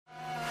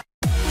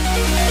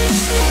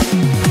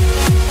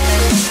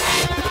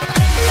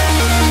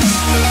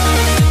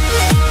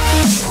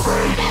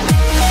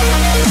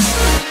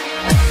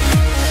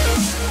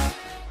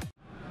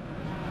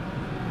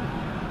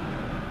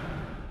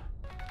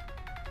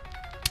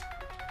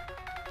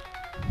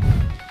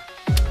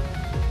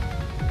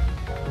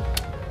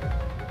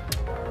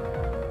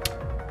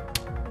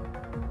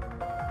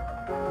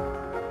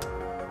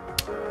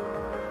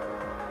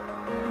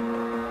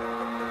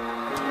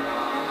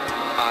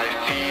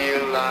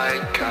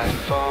like I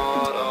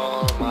fought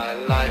all my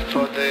life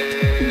for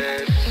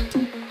this.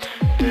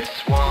 This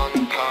one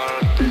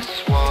part, this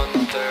one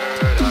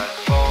third,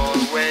 I've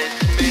always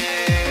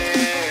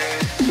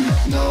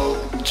missed. No,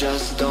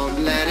 just don't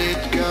let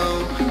it go.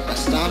 I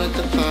started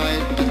the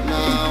fight, but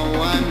now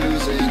I'm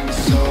losing.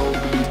 So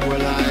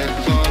will I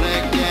fall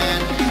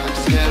again? I'm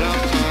scared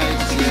of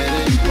heights, yet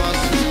it was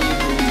me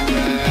who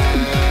ran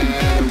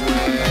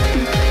away.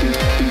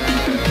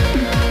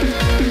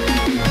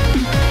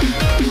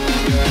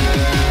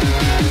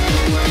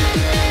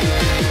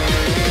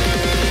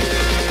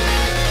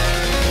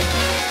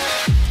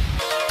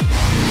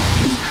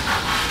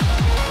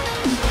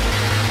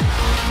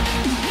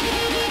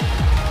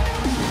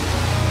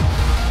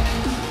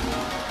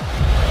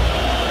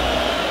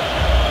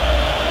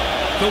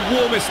 The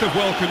warmest of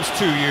welcomes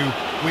to you.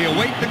 We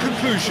await the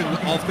conclusion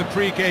of the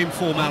pre-game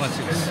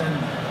formalities.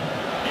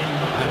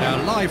 And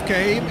our live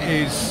game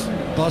is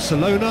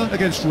Barcelona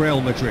against Real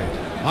Madrid.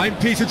 I'm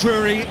Peter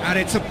Drury, and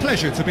it's a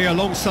pleasure to be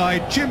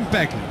alongside Jim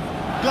Begley.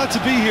 Glad to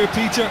be here,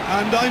 Peter,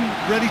 and I'm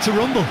ready to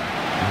rumble.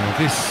 Now,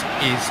 this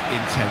is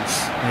intense.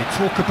 They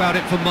talk about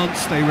it for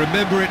months, they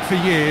remember it for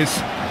years.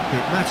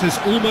 It matters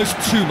almost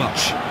too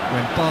much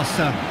when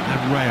Barca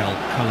and Real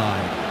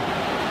collide.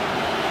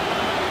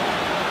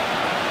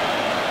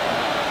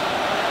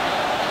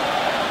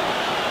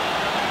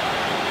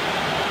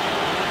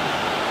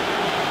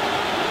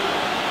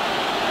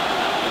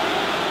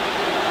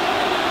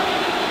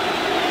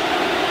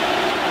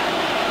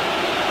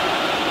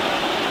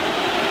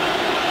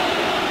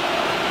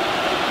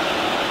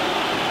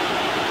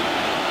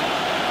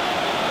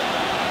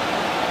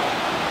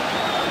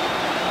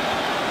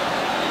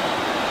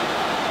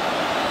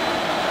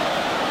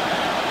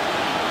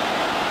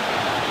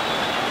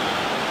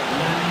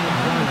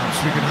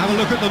 We can have a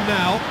look at them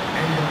now.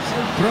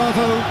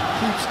 Bravo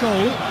keeps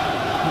goal.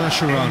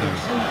 Mascherano,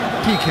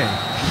 Piqué,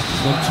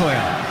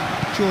 Montoya,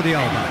 Jordi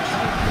Alba,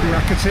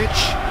 Rakitic,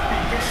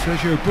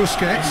 Sergio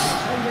Busquets,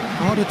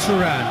 Arda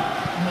Turan,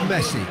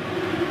 Messi,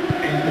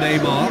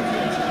 Neymar,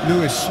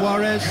 Luis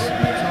Suarez,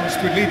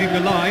 tasked with leading the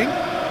line.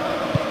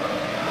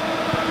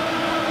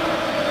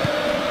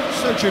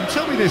 So Jim,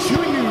 tell me this, who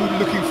are you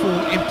looking for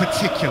in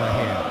particular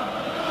here?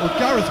 Well,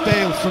 Gareth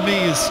Bale for me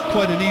is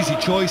quite an easy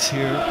choice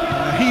here.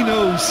 He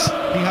knows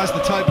he has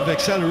the type of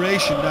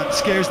acceleration that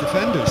scares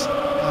defenders,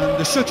 and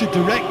there's such a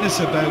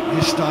directness about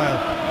his style.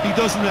 He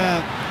doesn't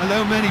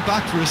allow many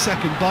back for a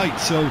second bite,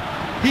 so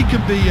he can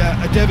be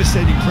a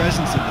devastating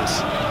presence in this.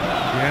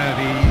 Yeah,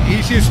 the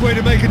easiest way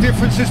to make a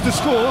difference is to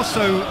score,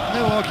 so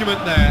no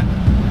argument there.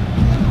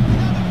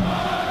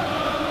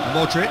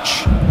 Modric,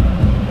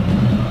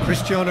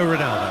 Cristiano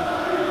Ronaldo.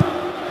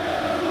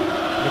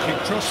 Looking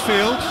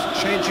cross-field,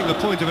 changing the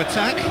point of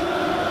attack.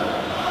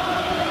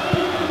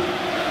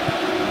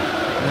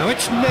 Now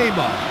it's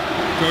Neymar,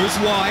 goes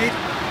wide,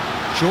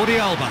 Jordi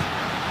Alba.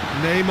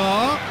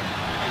 Neymar.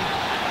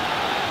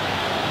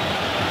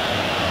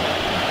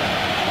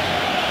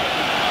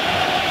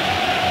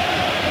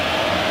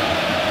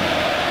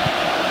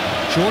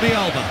 Jordi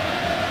Alba.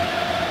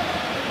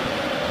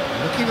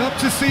 Looking up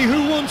to see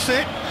who wants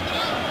it.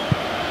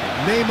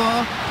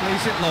 Neymar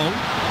plays it long,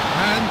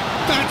 and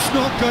that's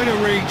not going to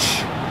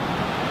reach.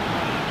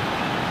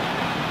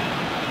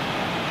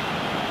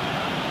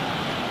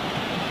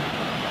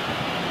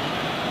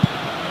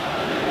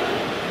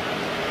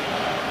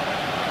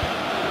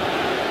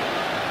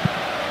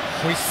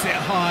 We sit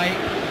high.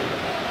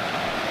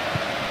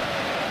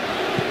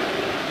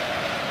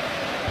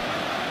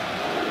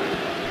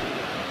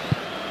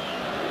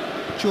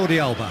 Jordi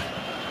Alba.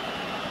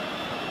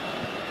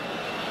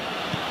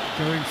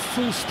 Going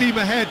full steam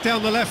ahead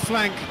down the left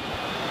flank.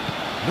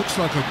 Looks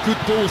like a good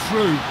ball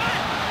through.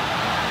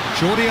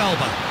 Jordi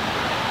Alba.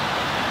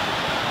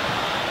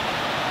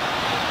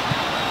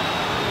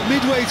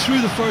 Midway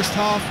through the first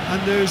half,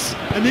 and there's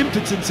an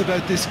impotence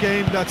about this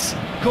game that's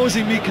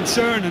causing me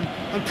concern,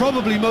 and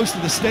probably most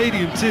of the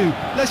stadium too.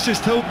 Let's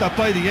just hope that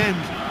by the end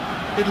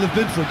it'll have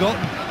been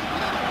forgotten.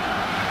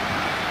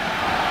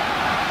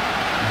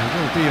 There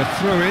will be a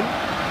throw-in.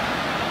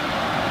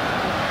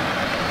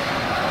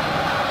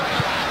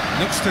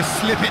 Looks to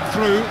slip it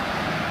through.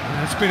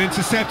 That's been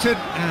intercepted,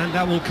 and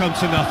that will come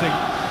to nothing.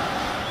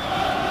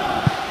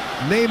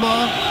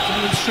 Neymar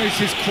demonstrates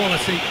his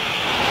quality.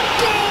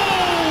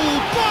 Goal!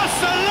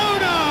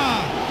 Barcelona!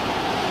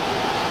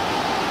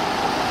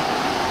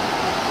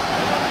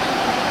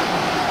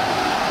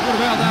 What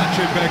about that,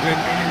 Jim Beglin?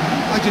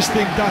 I just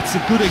think that's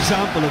a good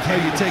example of how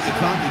you take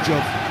advantage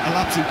of a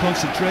lapse in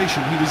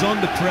concentration. He was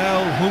on the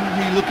prowl,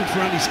 hungry, looking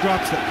for any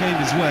scraps that came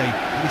his way,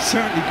 and he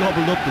certainly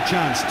gobbled up the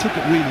chance, took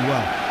it really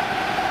well.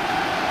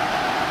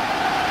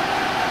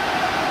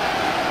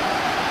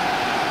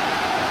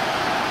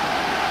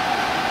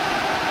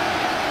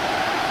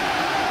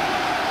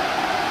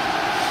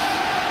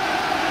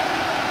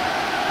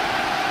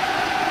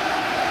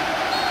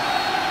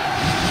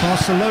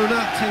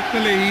 Barcelona take the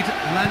lead,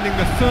 landing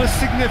the first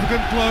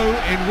significant blow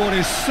in what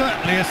is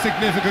certainly a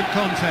significant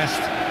contest.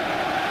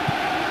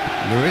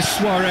 Luis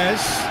Suarez,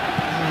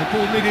 The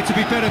ball needed to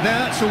be better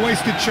there, it's a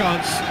wasted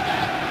chance.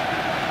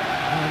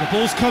 The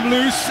ball's come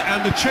loose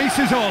and the chase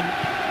is on.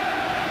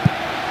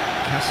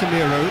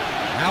 Casemiro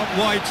out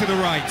wide to the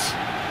right.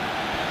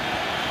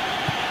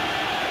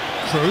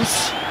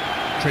 Kroos,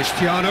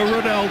 Cristiano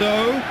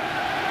Ronaldo.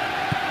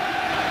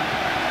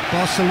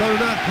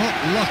 Barcelona not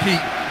lucky,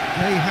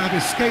 they have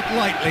escaped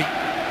lightly.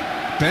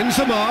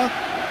 Benzema.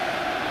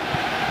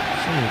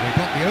 So they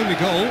got the only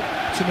goal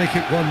to make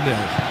it 1-0.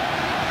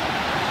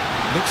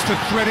 Looks to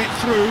thread it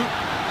through.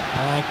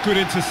 Oh, good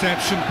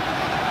interception.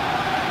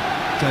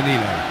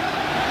 Danilo.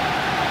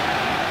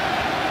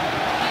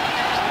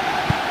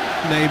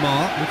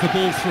 Neymar with the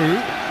ball through.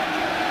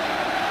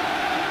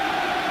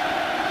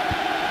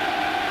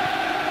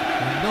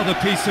 Another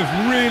piece of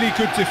really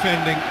good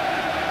defending.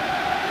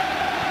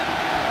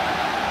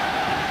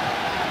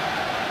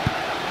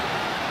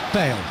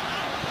 Bale.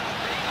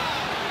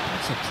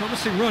 It's a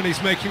promising run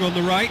he's making on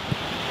the right.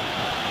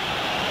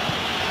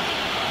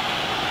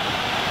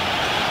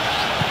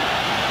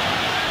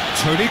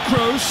 Toni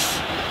Kroos.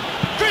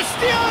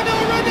 Cristiano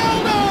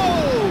Ronaldo!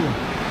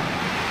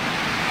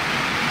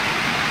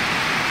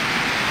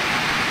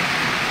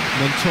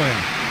 Montoya.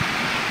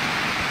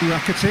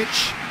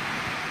 Rakitic.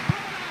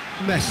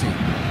 Messi.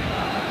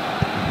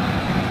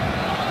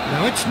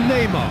 Now it's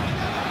Neymar.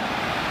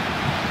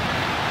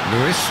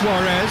 Luis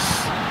Suarez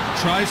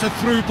tries a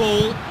through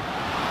ball.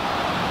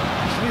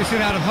 Clears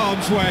it out of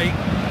harm's way.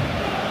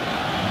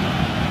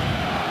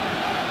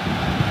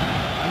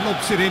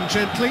 Lobs it in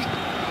gently.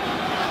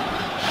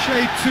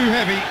 Shade too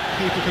heavy.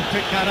 People can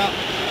pick that up.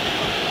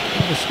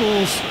 Well, the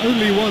score's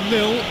only 1-0,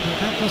 but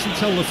that doesn't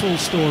tell the full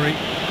story.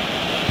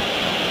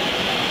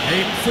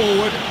 Aim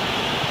forward.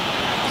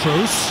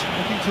 Kroos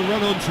looking to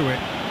run onto it.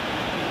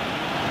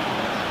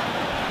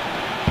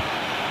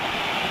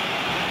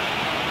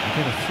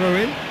 Get a throw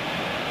in.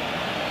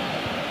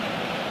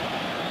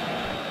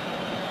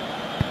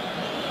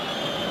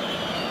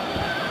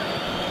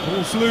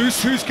 Ball's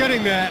loose, who's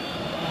getting there?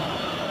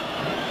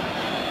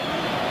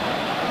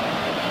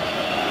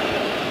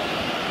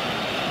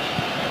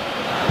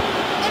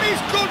 And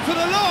he's gone for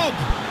the lob!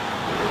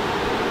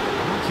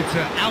 Wanted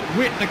to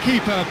outwit the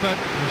keeper, but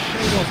a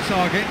shade off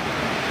target.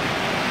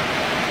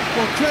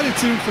 Well, credit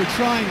to him for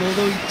trying,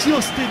 although he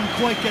just didn't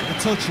quite get the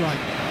touch right.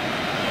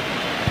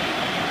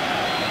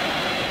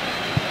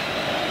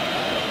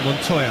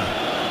 Montoya.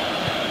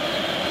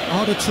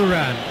 Arda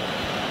Turan.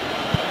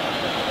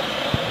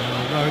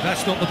 Oh no,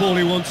 that's not the ball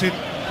he wanted.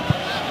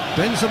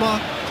 Benzema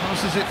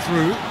passes it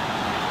through.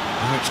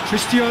 Now it's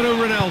Cristiano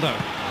Ronaldo.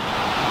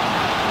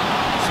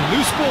 It's a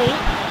loose ball.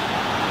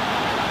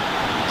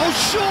 Oh,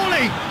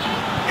 surely!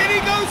 In he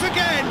goes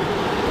again!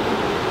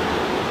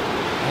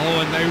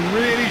 Oh, and they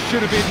really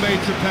should have been made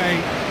to pay.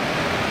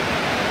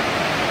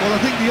 Well, I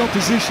think the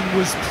opposition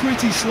was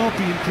pretty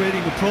sloppy in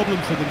creating a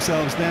problem for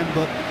themselves then,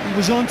 but he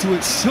was onto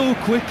it so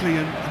quickly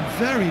and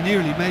very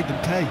nearly made them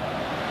pay.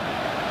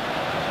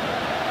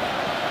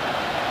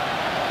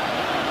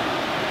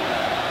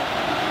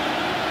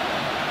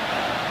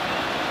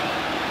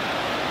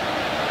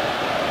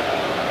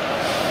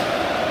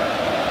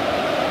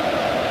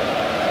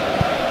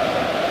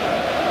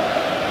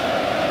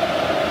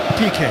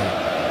 Piqué.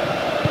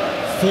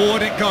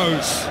 Forward it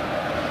goes.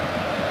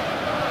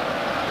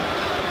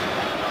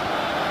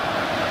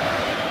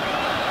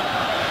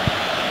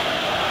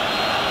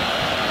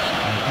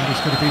 That is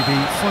going to be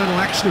the final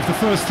action of the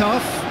first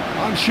half.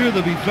 I'm sure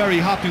they'll be very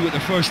happy with the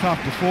first half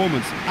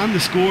performance and the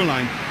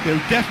scoreline.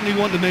 They'll definitely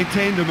want to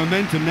maintain their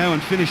momentum now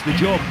and finish the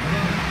job.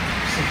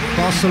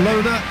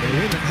 Barcelona are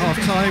in at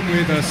half-time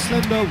with a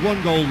slender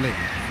one-goal lead.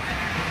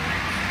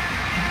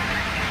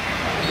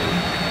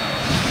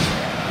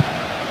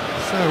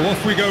 So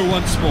off we go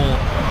once more.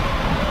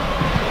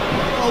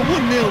 Well,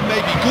 1-0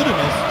 may be good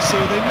enough, so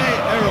they may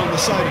err on the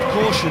side of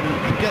caution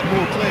and get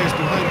more players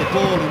behind the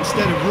ball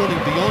instead of running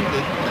beyond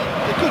it.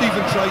 They could even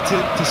try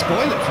to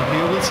spoil it from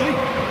here, we'll see.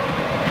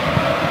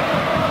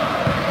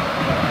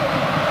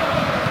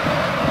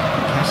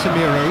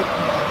 Casemiro.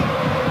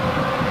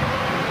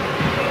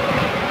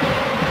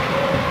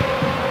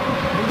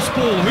 Loose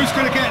ball, who's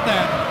going to get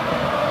that?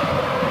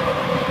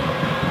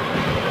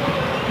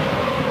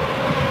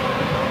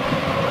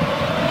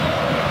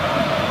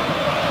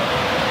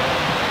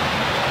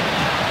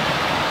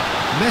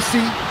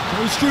 Messi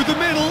goes through the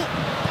middle.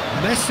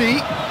 Messi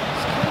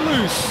is come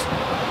loose.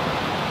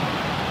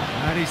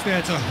 And he's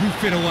there to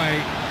hoof it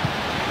away.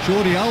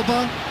 Jordi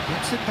Alba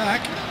gets it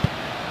back.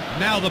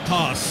 Now the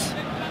pass.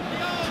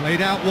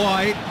 Played out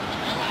wide.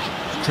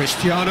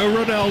 Cristiano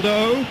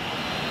Ronaldo.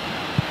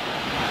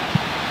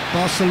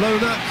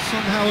 Barcelona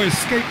somehow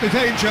escaped the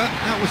danger.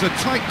 That was a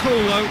tight call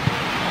though.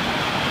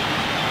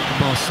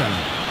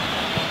 Marcelo.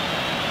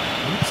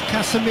 It's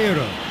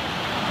Casemiro.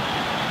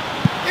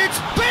 It's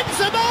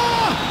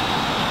Benzema!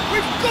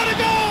 We've got a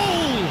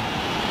goal!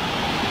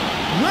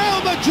 Real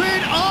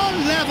Madrid are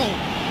level.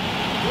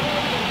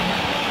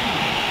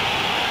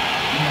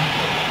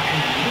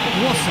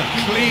 What a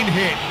clean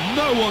hit.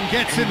 No one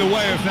gets in the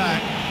way of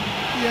that.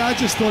 Yeah, I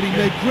just thought he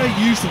made great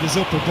use of his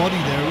upper body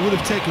there. It would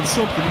have taken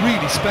something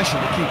really special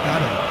to keep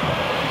that out.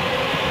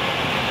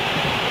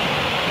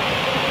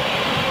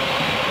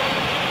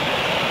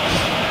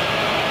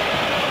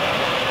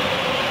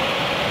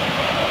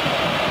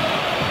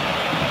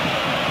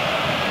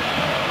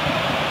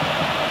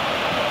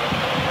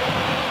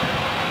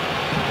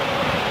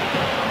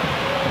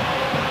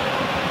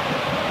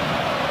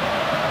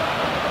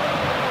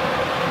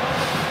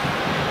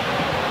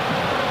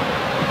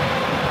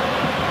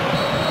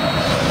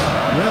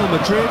 Real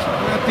Madrid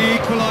have the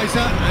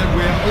equaliser and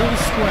we're all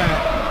square.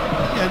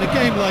 Yeah, in a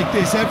game like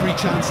this, every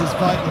chance is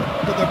vital,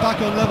 but they're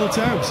back on level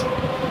terms.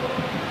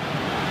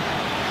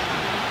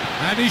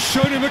 And he's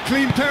shown him a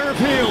clean pair of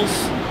heels.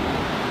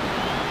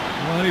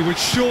 Well, he would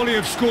surely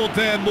have scored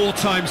there more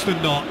times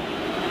than not.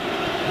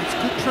 It's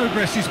good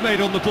progress he's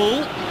made on the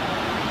ball.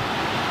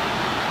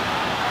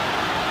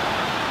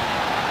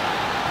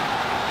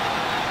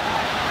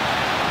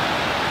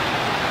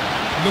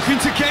 Looking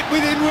to get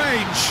within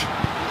range.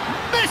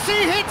 Messi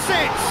hits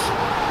it!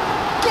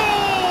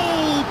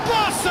 Goal!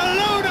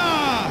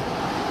 Barcelona!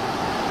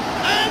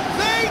 And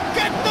they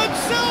get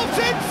themselves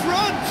in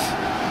front!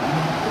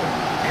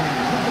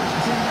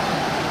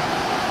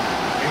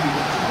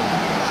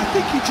 I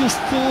think he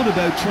just thought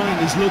about trying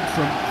his luck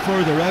from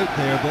further out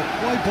there, but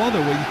why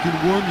bother when you can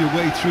worm your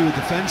way through a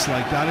defence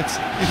like that?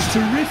 It's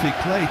terrific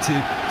play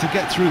to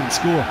get through and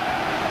score.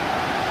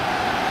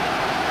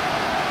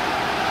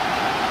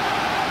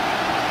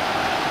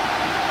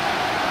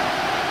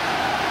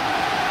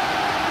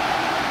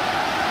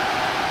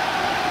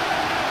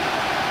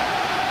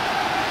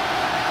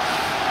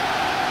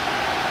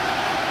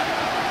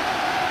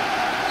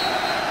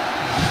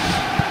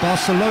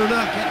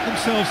 Barcelona get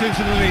themselves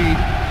into the lead.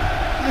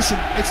 Listen,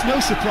 it's no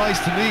surprise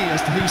to me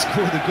as to who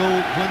scored the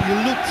goal. When you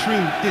look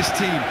through this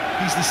team,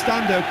 he's the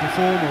standout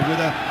performer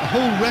with a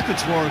whole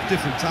repertoire of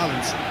different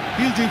talents.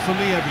 He'll do for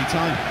me every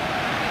time.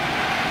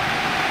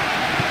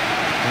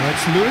 Now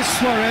it's Luis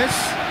Suarez.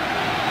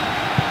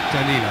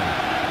 Danilo.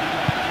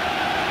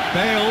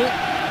 Bale.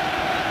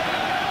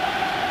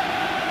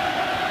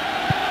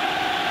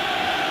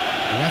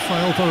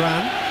 Rafael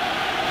Varane.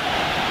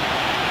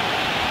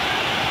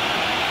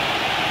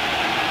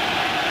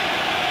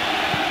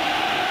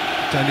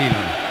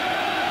 Danilo.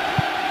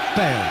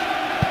 Bale.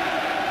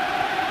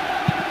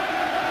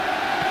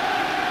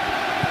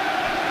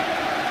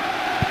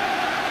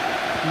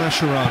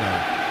 Mascherano.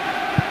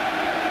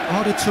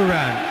 Arda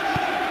Turan.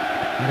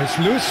 And it's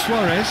Luis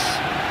Suarez.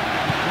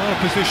 Well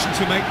positioned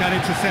to make that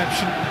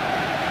interception.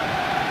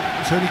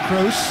 Toni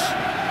Kroos.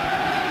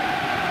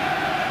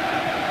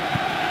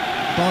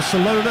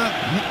 Barcelona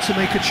look to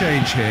make a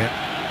change here.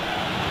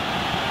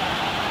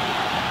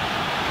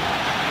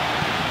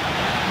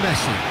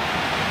 Messi.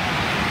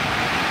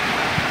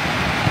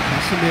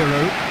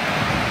 Casemiro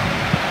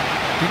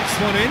dinks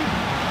one in,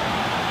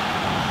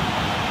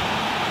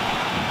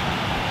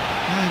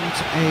 and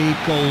a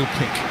goal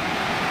kick.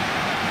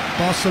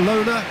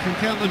 Barcelona can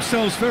count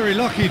themselves very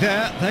lucky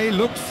there. They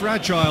looked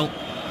fragile.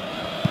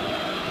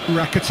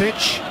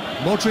 Rakitic,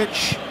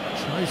 Modric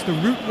tries the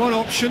route one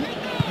option.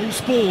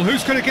 Loose ball,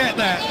 who's going to get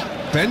that?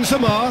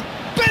 Benzema.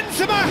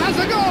 Benzema has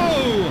a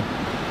go!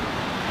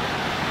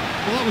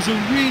 Well, that was a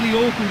really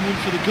awkward one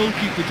for the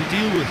goalkeeper to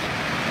deal with.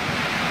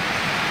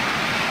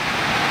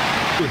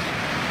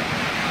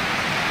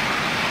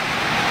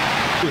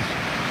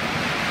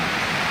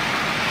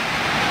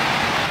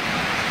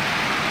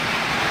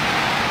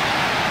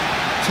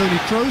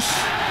 Toni Kroos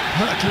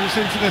hurtles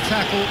into the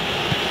tackle,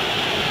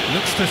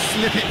 looks to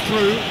slip it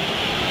through.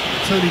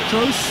 Toni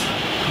Kroos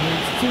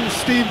going full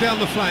steam down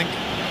the flank.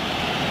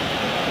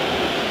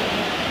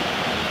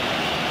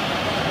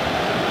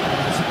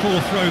 It's a poor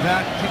throw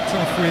that, picked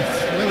off with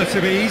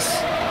relative ease.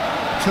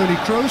 Toni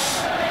Kroos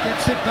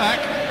gets it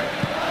back.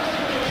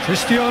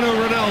 Cristiano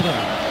Ronaldo.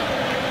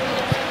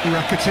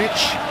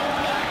 Rakitic.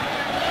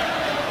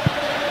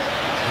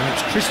 And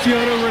it's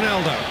Cristiano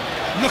Ronaldo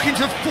looking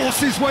to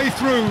force his way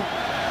through.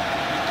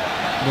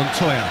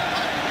 Montoya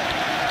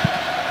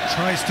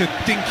tries to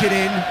dink it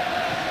in.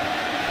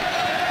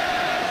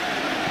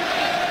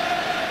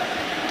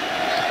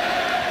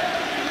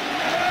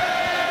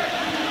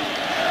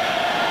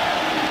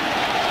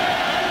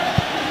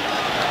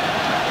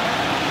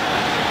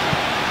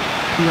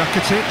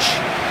 Rakitic,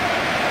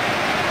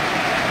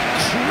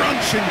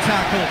 crunching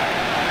tackle.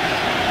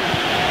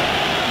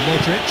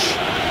 Modric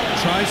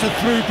tries a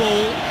through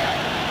ball.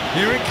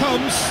 Here it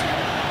comes.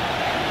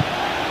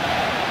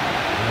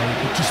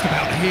 You can just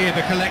about hear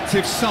the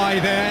collective sigh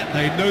there.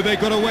 They know they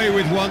got away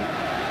with one.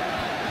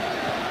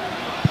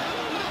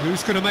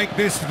 Who's going to make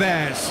this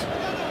theirs?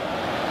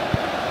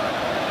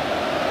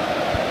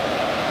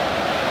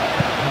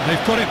 And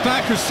they've got it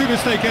back as soon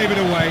as they gave it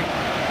away.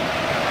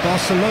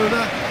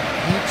 Barcelona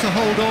need to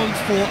hold on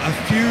for a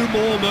few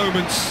more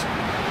moments.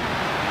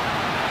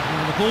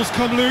 And the ball's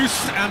come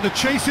loose and the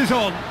chase is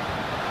on.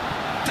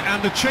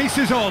 And the chase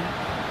is on.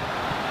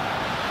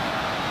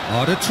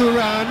 Arda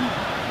Turan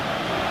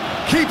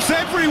keeps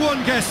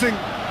everyone guessing.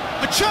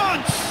 A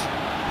chance!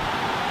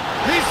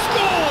 He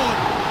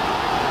scored!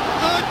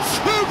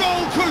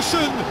 Two-goal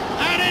cushion,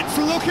 and it's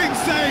looking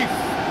safe.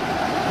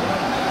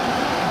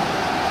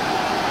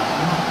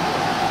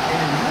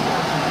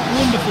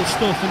 Wonderful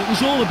stuff, and it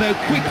was all about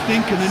quick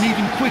thinking and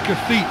even quicker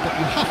feet, but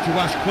you have to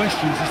ask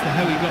questions as to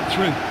how he got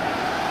through.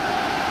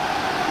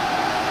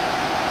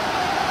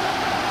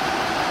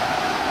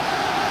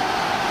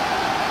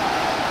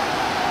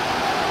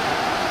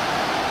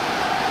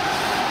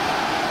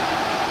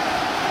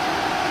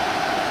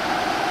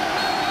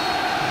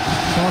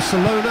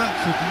 Barcelona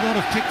could not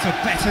have picked a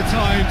better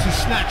time to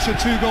snatch a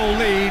two-goal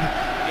lead.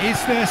 Is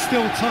there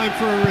still time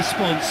for a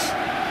response?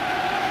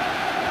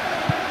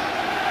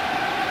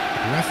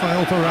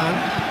 Rafael Varane,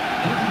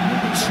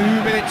 2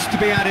 minutes to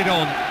be added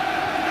on.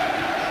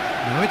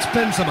 Now it's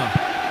Benzema.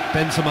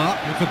 Benzema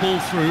with the ball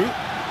through.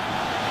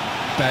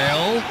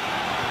 Bale,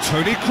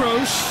 Toni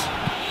Kroos,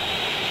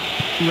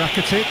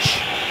 Rakitic,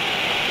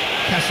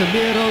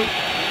 Casemiro,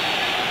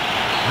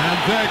 and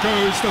there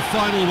goes the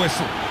final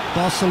whistle.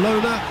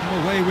 Barcelona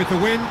away with the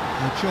win.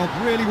 A job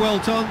really well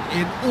done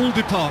in all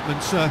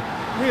departments. A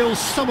real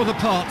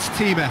sum-of-the-parts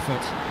team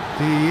effort.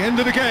 The end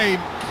of the game.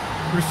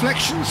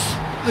 Reflections?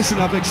 Listen,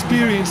 I've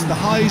experienced the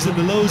highs and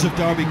the lows of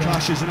derby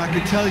clashes, and I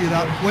can tell you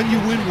that when you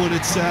win one,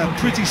 it's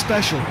pretty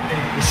special.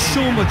 There's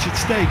so much at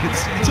stake.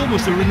 It's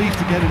almost a relief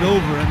to get it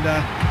over, and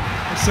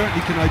I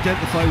certainly can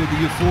identify with the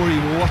euphoria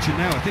we're watching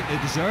now. I think they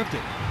deserved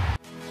it.